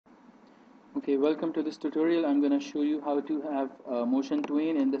Okay, welcome to this tutorial. I'm going to show you how to have motion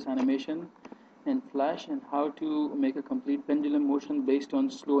tween in this animation in Flash and how to make a complete pendulum motion based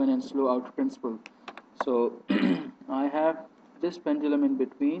on slow in and slow out principle. So I have this pendulum in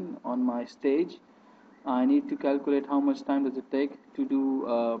between on my stage. I need to calculate how much time does it take to do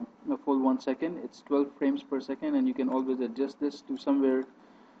a full 1 second. It's 12 frames per second, and you can always adjust this to somewhere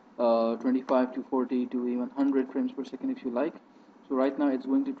 25 to 40 to even 100 frames per second if you like. So right now it's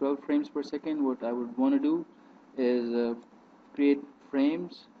going to 12 frames per second. What I would want to do is create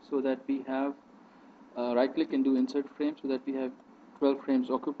frames so that we have right click and do insert frame so that we have 12 frames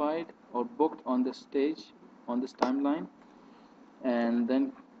occupied or booked on this stage on this timeline, and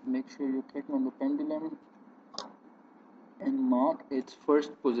then make sure you click on the pendulum and mark its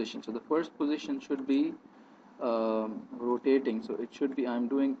first position. So the first position should be rotating, so it should be, I'm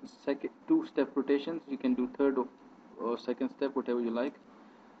doing second two-step rotations. You can do third or second step, whatever you like.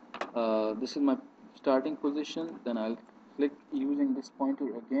 This is my starting position. Then I'll click using this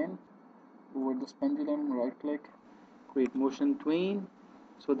pointer again over this pendulum, right click, create motion tween,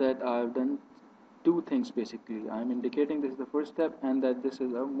 so that I've done two things. Basically I'm indicating this is the first step and that this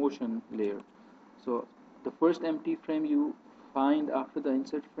is a motion layer. So the first empty frame you find after the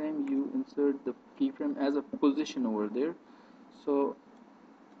insert frame, you insert the keyframe as a position over there. So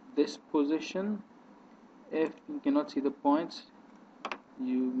this position, if you cannot see the points,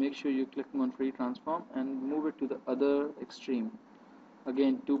 you make sure you click on free transform and move it to the other extreme.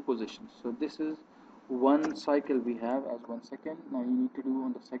 Again, two positions. So this is one cycle we have as 1 second. Now you need to do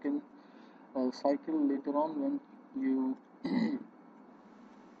on the second cycle later on when you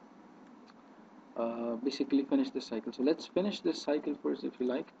basically finish this cycle. So let's finish this cycle first if you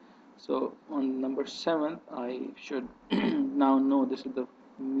like. So on number 7 I should now know this is the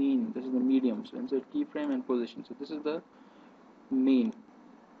mean, this is the medium. So insert keyframe and position. So this is the mean.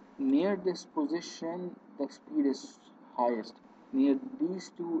 Near this position the speed is highest. Near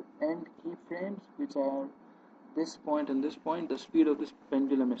these two end keyframes, which are this point and this point, the speed of this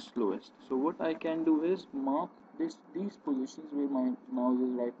pendulum is slowest. So what I can do is mark these positions where my mouse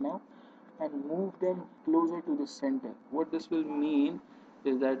is right now and move them closer to the center. What this will mean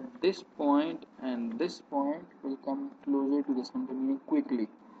is that this point and this point will come closer to the center, meaning quickly.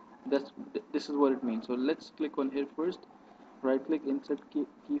 This is what it means. So let's click on here first, right click, insert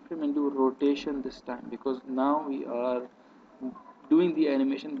keyframe and do rotation this time, because now we are doing the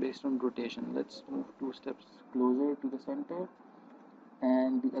animation based on rotation. Let's move 2 steps closer to the center,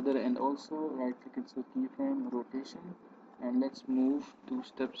 and the other end also, right click, insert keyframe, rotation, and let's move 2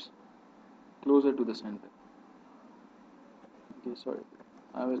 steps closer to the center. Okay, sorry,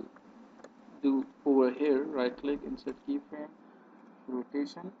 I will do over here, right click, insert keyframe,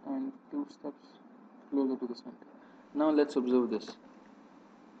 rotation, and 2 steps closer to the center. Now let's observe this.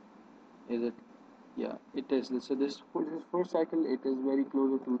 Is it? Yeah, it is. So this first cycle, it is very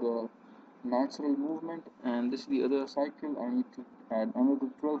closer to the natural movement, and this is the other cycle. I need to add another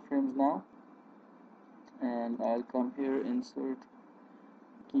 12 frames now, and I'll come here, insert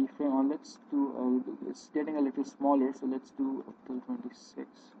keyframe, and let's do it's getting a little smaller, so let's do up till 26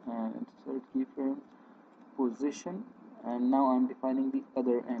 and insert keyframe, position, and now I'm defining the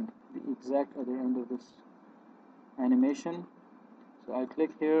other end, the exact other end of this animation. So I'll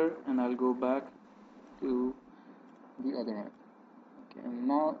click here and I'll go back to the other end. Okay, and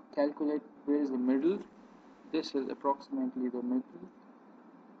now calculate where is the middle. This is approximately the middle,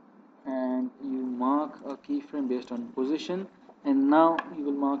 and you mark a keyframe based on position, and now you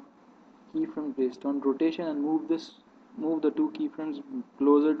will mark keyframe based on rotation and move the two keyframes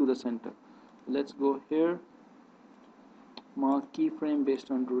closer to the center. Let's go here, mark keyframe based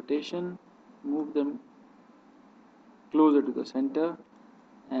on rotation, move them closer to the center,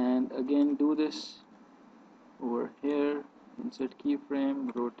 and again do this over here, insert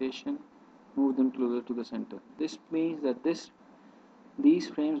keyframe, rotation, move them closer to the center. This means that these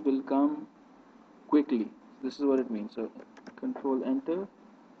frames will come quickly. This is what it means. So control enter,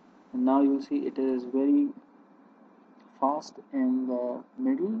 and now you'll see it is very fast in the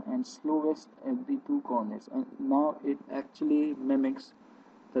middle and slowest at the two corners, and now it actually mimics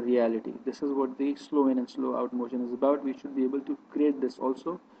the reality. This is what the slow in and slow out motion is about. We should be able to create this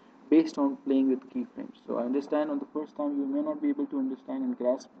also based on playing with keyframes. So I understand on the first time you may not be able to understand and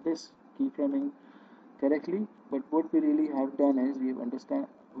grasp this keyframing correctly, but what we really have done is we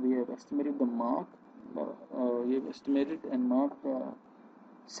have estimated the mark, we have estimated and marked the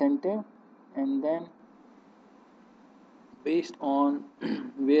center, and then based on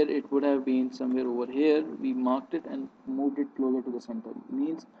where it would have been somewhere over here, we marked it and moved it closer to the center.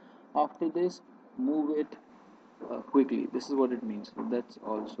 Means after this, move it quickly. This is what it means. So that's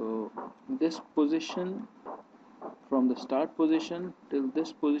also this position, from the start position till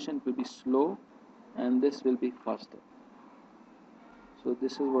this position will be slow, and this will be faster. So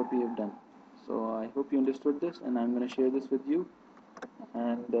this is what we have done. So I hope you understood this, and I'm going to share this with you,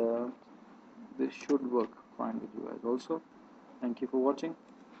 and this should work fine with you guys also. Thank you for watching.